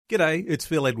G'day, it's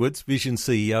Phil Edwards, Vision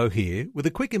CEO here, with a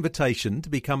quick invitation to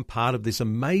become part of this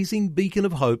amazing beacon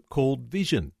of hope called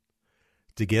Vision.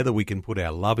 Together we can put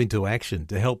our love into action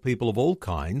to help people of all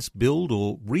kinds build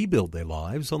or rebuild their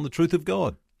lives on the truth of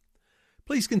God.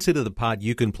 Please consider the part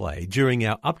you can play during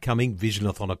our upcoming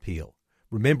Visionathon appeal,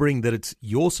 remembering that it's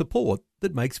your support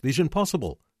that makes Vision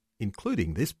possible,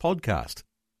 including this podcast.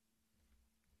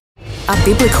 A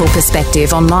biblical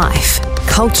perspective on life,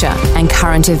 culture and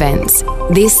current events.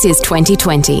 This is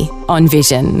 2020 on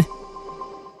Vision.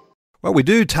 Well, we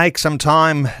do take some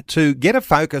time to get a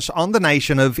focus on the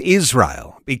nation of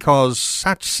Israel because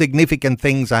such significant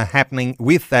things are happening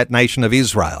with that nation of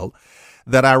Israel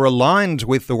that are aligned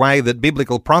with the way that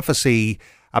biblical prophecy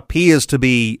appears to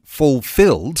be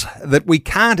fulfilled, that we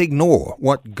can't ignore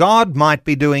what God might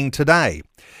be doing today.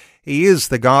 He is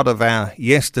the God of our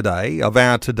yesterday, of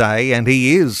our today, and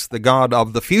He is the God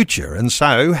of the future. And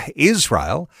so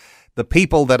Israel, the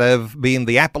people that have been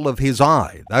the apple of His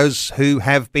eye, those who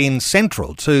have been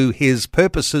central to His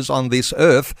purposes on this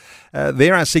earth,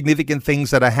 there are significant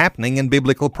things that are happening in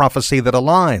biblical prophecy that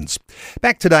aligns.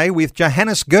 Back today with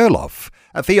Johannes Gerloff,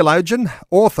 a theologian,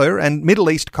 author and Middle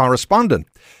East correspondent.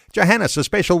 Johannes, a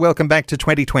special welcome back to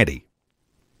 2020.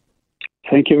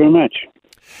 Thank you very much.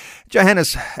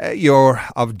 Johannes, you're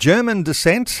of German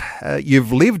descent.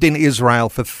 You've lived in Israel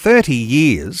for 30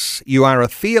 years. You are a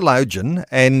theologian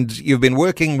and you've been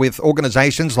working with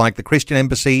organisations like the Christian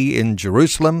Embassy in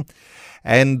Jerusalem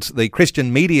and the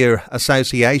Christian Media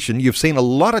Association. You've seen a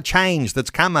lot of change that's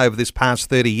come over this past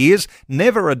 30 years.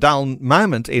 Never a dull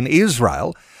moment in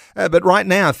Israel. But right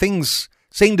now things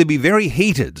seem to be very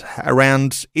heated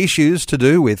around issues to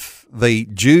do with the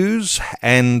Jews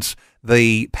and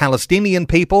the Palestinian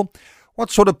people.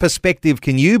 What sort of perspective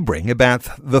can you bring about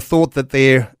the thought that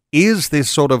there is this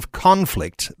sort of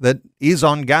conflict that is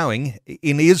ongoing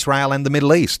in Israel and the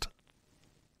Middle East?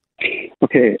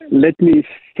 Okay, let me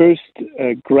first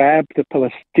grab the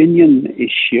Palestinian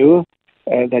issue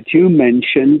that you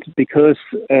mentioned, because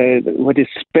what is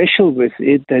special with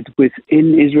it, that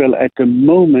within Israel at the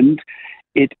moment,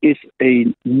 it is a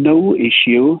no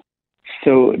issue.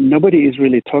 So nobody is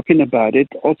really talking about it.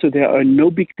 Also, there are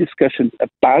no big discussions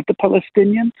about the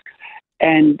Palestinians.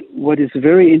 And what is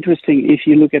very interesting, if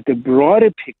you look at the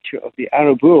broader picture of the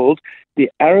Arab world,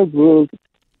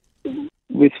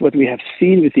 with what we have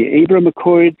seen with the Abraham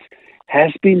Accords,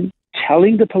 has been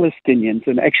telling the Palestinians,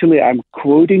 and actually I'm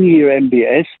quoting here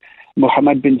MBS,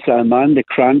 Mohammed bin Salman, the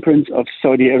Crown Prince of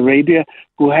Saudi Arabia,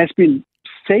 who has been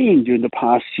saying during the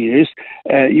past years,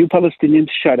 you Palestinians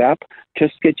shut up,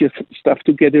 just get your stuff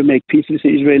together, make peace with the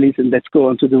Israelis, and let's go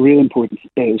on to the real important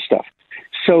stuff.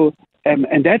 So,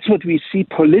 and that's what we see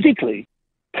politically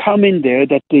come in there,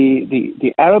 that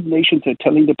the Arab nations are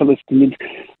telling the Palestinians,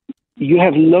 you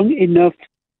have long enough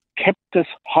kept us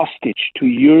hostage to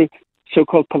your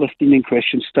so-called Palestinian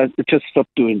question, just stop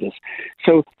doing this.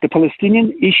 So the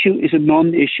Palestinian issue is a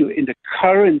non-issue in the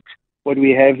current, what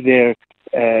we have there,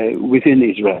 within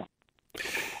Israel.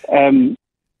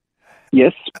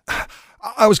 Yes?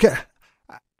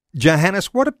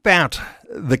 Johannes, what about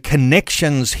the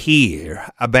connections here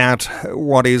about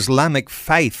what Islamic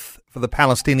faith for the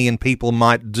Palestinian people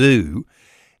might do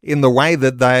in the way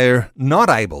that they're not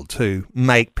able to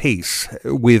make peace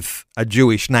with a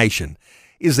Jewish nation?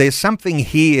 Is there something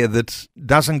here that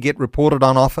doesn't get reported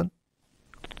on often?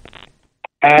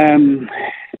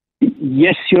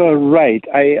 Yes, you're right.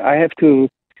 I have to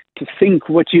think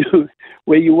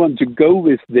where you want to go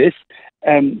with this.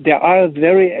 There are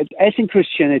as in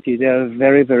Christianity, there are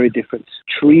very, very different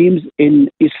streams in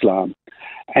Islam,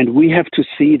 and we have to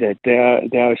see that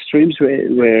there are streams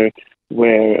where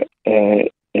the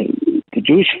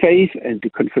Jewish faith and the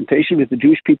confrontation with the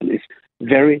Jewish people is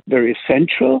very, very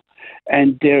central,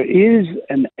 and there is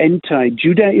an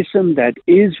anti-Judaism that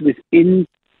is within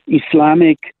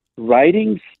Islamic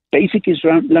writings, basic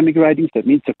Islamic writings, that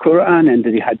means the Quran and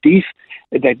the Hadith,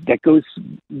 that goes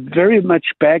very much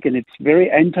back, and it's very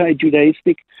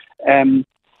anti-Judaistic,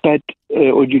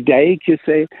 or Judaic, you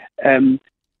say.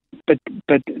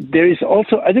 But there is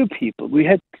also other people. We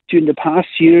had, during the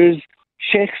past years,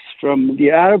 sheikhs from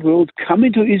the Arab world come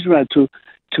into Israel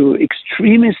to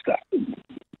extremist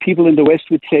people in the West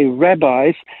would say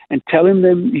rabbis, and telling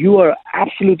them, you are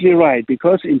absolutely right,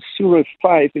 because in Surah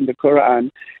 5 in the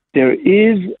Quran, there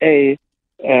is a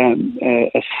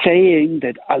saying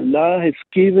that Allah has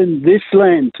given this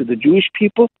land to the Jewish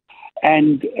people,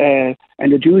 and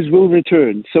the Jews will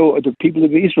return. So the people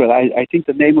of Israel, I think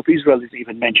the name of Israel is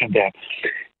even mentioned there.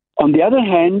 On the other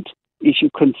hand, if you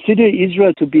consider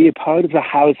Israel to be a part of the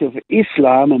house of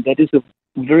Islam, and that is a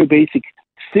very basic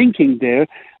thinking there,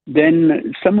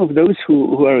 then some of those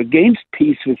who are against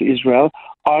peace with Israel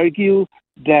argue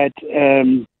that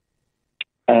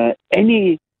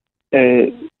any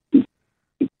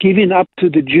giving up to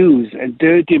the Jews and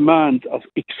their demands of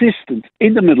existence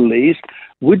in the Middle East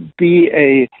would be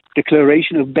a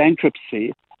declaration of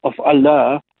bankruptcy of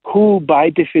Allah, who by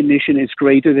definition is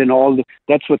greater than all.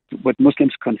 That's what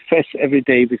Muslims confess every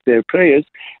day with their prayers,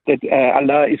 that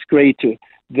Allah is greater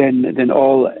than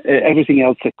all everything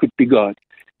else that could be God.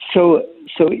 So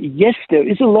yes, there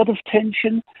is a lot of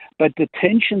tension, but the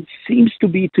tension seems to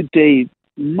be today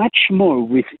much more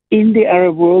within the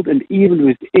Arab world and even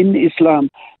within Islam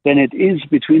than it is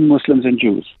between Muslims and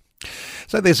Jews.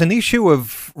 So there's an issue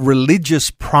of religious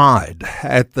pride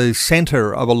at the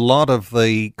centre of a lot of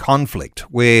the conflict,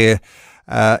 where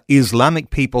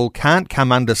Islamic people can't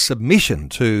come under submission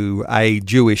to a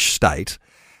Jewish state,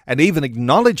 and even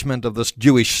acknowledgement of this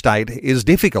Jewish state is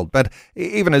difficult. But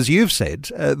even as you've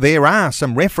said, there are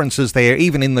some references there,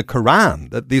 even in the Quran,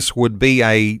 that this would be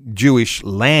a Jewish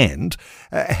land.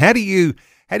 How do you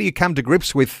come to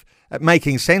grips with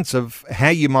making sense of how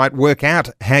you might work out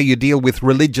how you deal with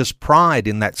religious pride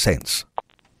in that sense?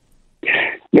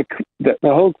 Look, the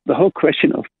whole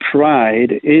question of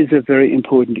pride is a very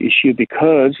important issue,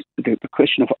 because the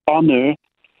question of honor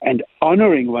and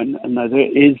honoring one another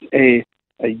is a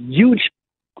huge,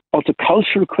 also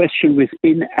cultural question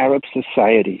within Arab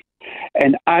society.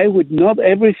 And I would not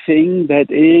everything that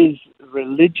is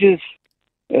religious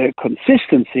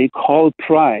consistency call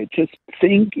pride. Just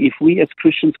think, if we as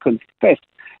Christians confess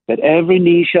that every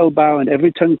knee shall bow and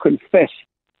every tongue confess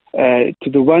to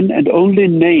the one and only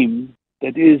name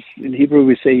that is, in Hebrew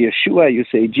we say Yeshua, you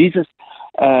say Jesus,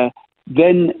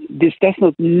 then this does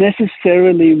not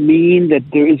necessarily mean that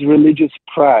there is religious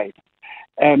pride.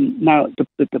 Now,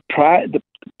 the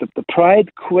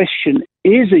pride question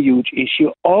is a huge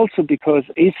issue, also because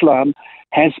Islam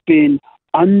has been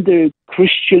under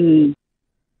Christian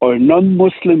or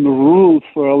non-Muslim rule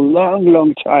for a long,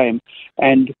 long time,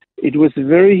 and it was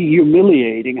very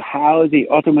humiliating how the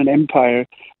Ottoman Empire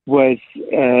was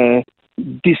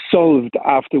dissolved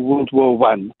after World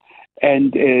War I.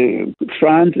 And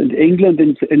France and England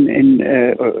and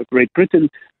Great Britain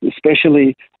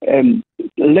especially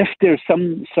left there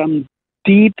some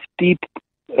deep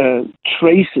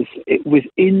traces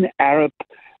within Arab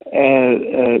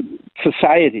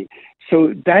society.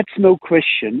 So that's no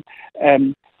question,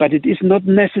 but it is not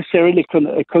necessarily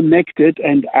connected.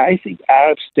 And I think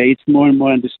Arab states more and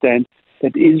more understand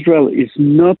that Israel is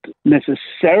not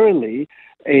necessarily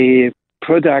a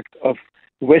product of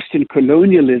Western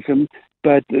colonialism,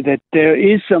 but that there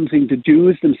is something the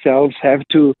Jews themselves have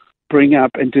to bring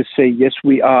up and to say, yes,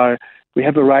 we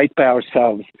have a right by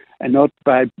ourselves, and not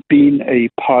by being a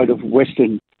part of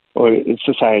Western or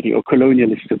society or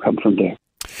colonialists who come from there.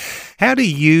 How do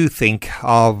you think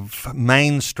of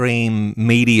mainstream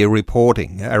media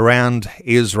reporting around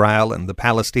Israel and the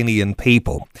Palestinian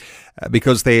people?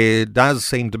 Because there does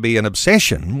seem to be an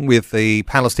obsession with the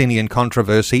Palestinian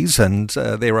controversies, and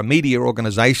there are media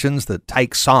organisations that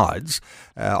take sides,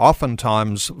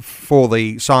 oftentimes for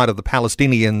the side of the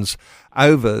Palestinians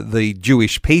over the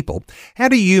Jewish people. How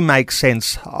do you make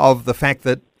sense of the fact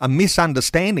that a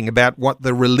misunderstanding about what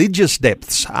the religious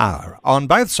depths are on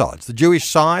both sides, the Jewish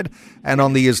side and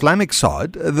on the Islamic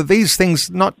side, that these things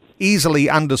not easily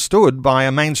understood by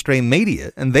a mainstream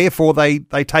media, and therefore they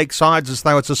take sides as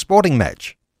though it's a sporting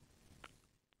match?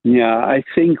 Yeah, I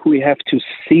think we have to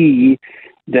see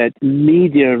that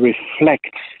media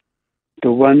reflects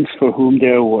the ones for whom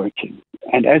they're working.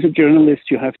 And as a journalist,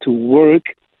 you have to work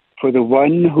for the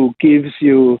one who gives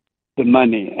you the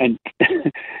money. And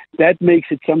that makes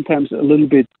it sometimes a little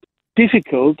bit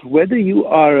difficult, whether you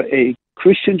are a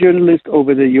Christian journalist or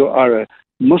whether you are a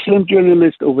Muslim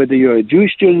journalist or whether you're a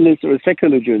Jewish journalist or a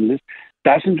secular journalist,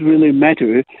 doesn't really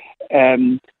matter.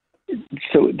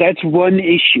 So that's one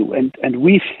issue. And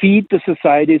we feed the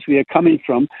societies we are coming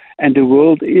from, and the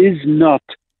world is not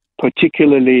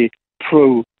particularly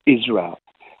pro-Israel.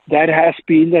 That has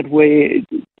been that way.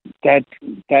 That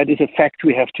is a fact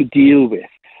we have to deal with.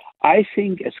 I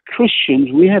think as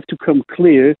Christians, we have to come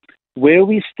clear where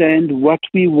we stand, what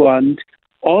we want,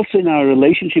 also in our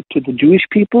relationship to the Jewish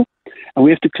people. And we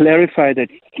have to clarify that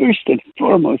first and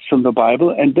foremost from the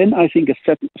Bible. And then I think a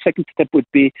second step would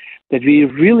be that we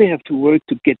really have to work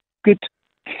to get good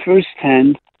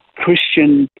first-hand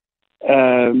Christian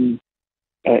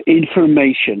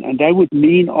information. And that would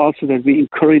mean also that we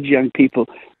encourage young people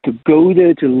to go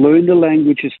there, to learn the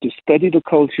languages, to study the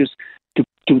cultures,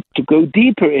 to go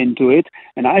deeper into it.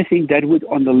 And I think that would,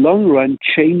 on the long run,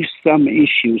 change some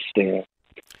issues there.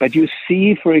 But you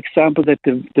see, for example, that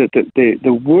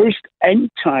the worst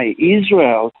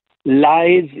anti-Israel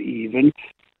lies, even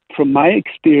from my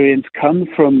experience, come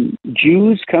from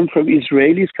Jews, come from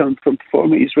Israelis, come from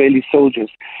former Israeli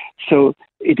soldiers. So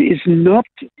it is not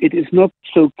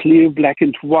so clear, black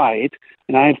and white.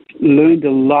 And I've learned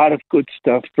a lot of good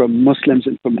stuff from Muslims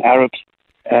and from Arabs.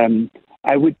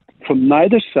 I would, from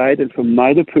neither side and from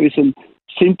neither person,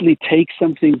 simply take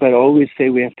something, but always say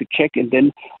we have to check, and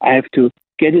then I have to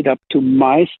get it up to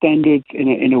my standards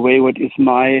in a way what is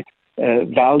my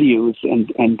values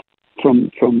and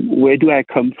from where do I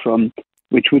come from,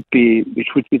 which would be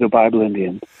the Bible in the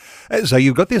end. So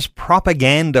you've got this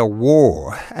propaganda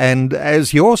war, and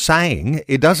as you're saying,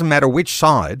 it doesn't matter which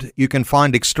side, you can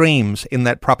find extremes in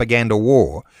that propaganda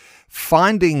war.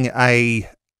 Finding a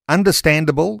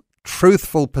understandable,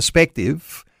 truthful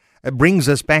perspective brings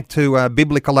us back to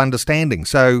biblical understanding.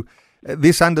 So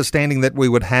this understanding that we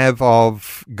would have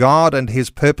of God and his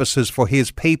purposes for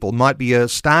his people might be a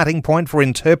starting point for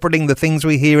interpreting the things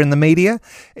we hear in the media.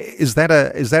 Is that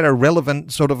a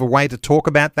relevant sort of a way to talk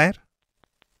about that?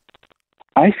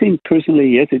 I think personally,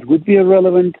 yes, it would be a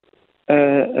relevant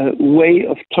way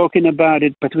of talking about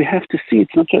it, but we have to see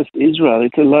it's not just Israel.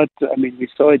 It's a lot. I mean, we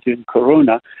saw it during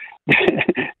Corona.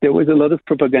 There was a lot of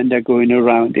propaganda going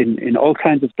around in all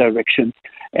kinds of directions,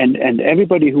 and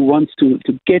everybody who wants to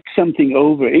get something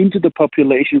over into the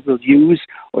population will use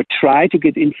or try to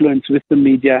get influence with the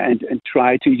media and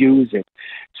try to use it.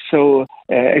 So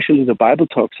actually the Bible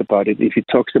talks about it. If it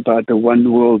talks about the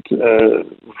one world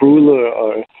ruler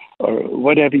or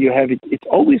whatever you have, it's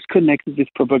always connected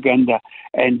with propaganda,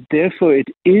 and therefore it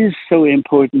is so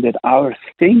important that our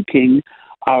thinking,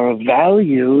 our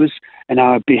values, and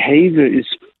our behavior is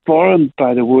formed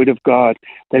by the Word of God,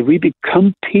 that we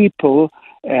become people.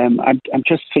 I'm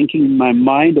just thinking in my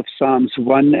mind of Psalms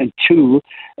 1 and 2,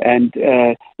 and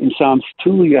in Psalms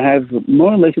 2 you have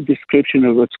more or less a description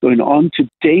of what's going on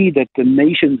today, that the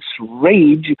nations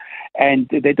rage, and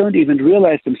they don't even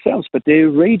realize themselves, but they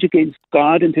rage against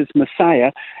God and his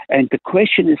Messiah. And the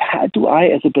question is, how do I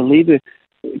as a believer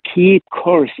keep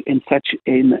course in such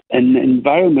an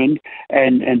environment?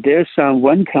 And there Psalm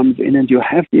 1 comes in, and you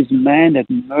have this man that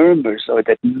murmurs or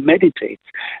that meditates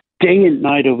day and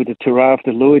night over the Torah of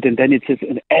the Lord, and then it says,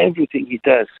 and everything he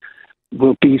does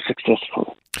will be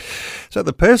successful. So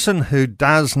the person who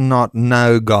does not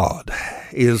know God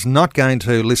is not going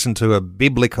to listen to a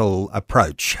biblical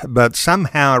approach, but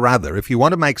somehow or other, if you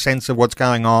want to make sense of what's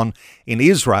going on in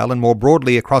Israel and more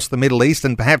broadly across the Middle East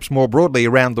and perhaps more broadly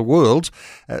around the world,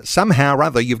 somehow or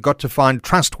other you've got to find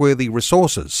trustworthy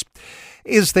resources.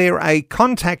 Is there a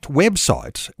contact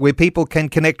website where people can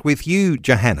connect with you,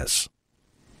 Johannes?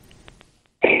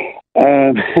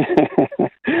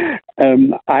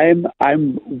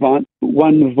 I'm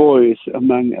one voice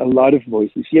among a lot of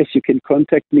voices. Yes, you can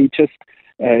contact me. Just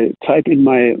type in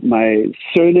my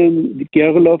surname,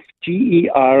 Gerloff,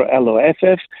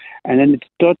 Gerloff, and then it's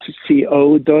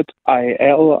 .co.il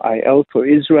for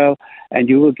Israel, and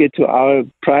you will get to our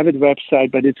private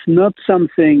website. But it's not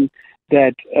something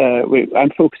that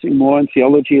I'm focusing more on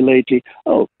theology lately.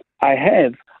 I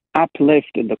have up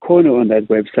left in the corner on that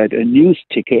website a news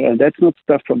ticker, and that's not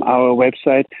stuff from our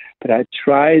website, but I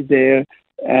try there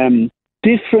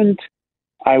different,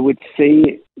 I would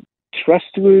say,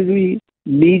 trustworthy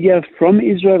media from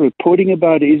Israel, reporting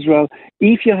about Israel,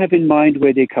 if you have in mind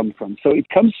where they come from. So it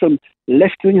comes from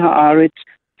left-wing Haaretz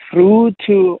through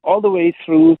to all the way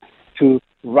through to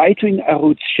right-wing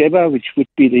Arutz Sheva, which would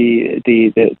be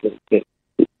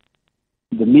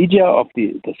the media of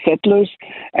the settlers,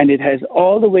 and it has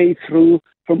all the way through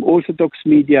from Orthodox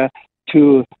media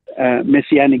to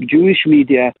Messianic Jewish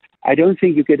media. I don't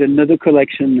think you get another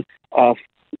collection of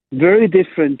very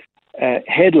different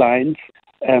headlines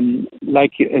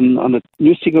like on the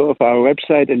news ticker of our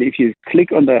website, and if you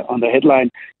click on the headline,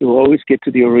 you will always get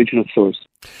to the original source.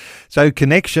 So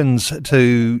connections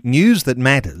to news that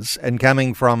matters and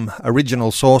coming from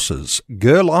original sources,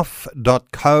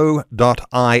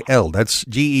 gerloff.co.il. That's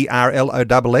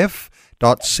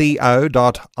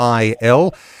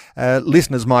gerloff.co.il.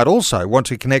 Listeners might also want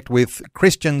to connect with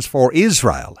Christians for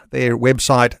Israel. Their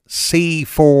website,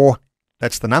 C4,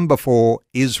 that's the number 4,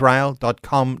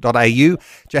 Israel.com.au.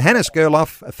 Johannes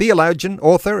Gerloff, a theologian,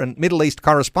 author and Middle East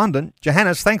correspondent.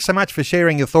 Johannes, thanks so much for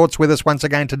sharing your thoughts with us once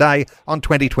again today on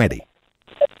 2020.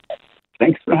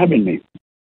 Thanks for having me.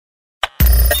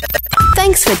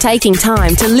 Thanks for taking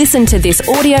time to listen to this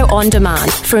audio on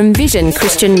demand from Vision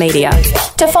Christian Media.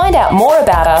 To find out more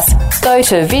about us, go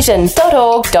to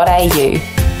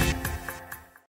vision.org.au.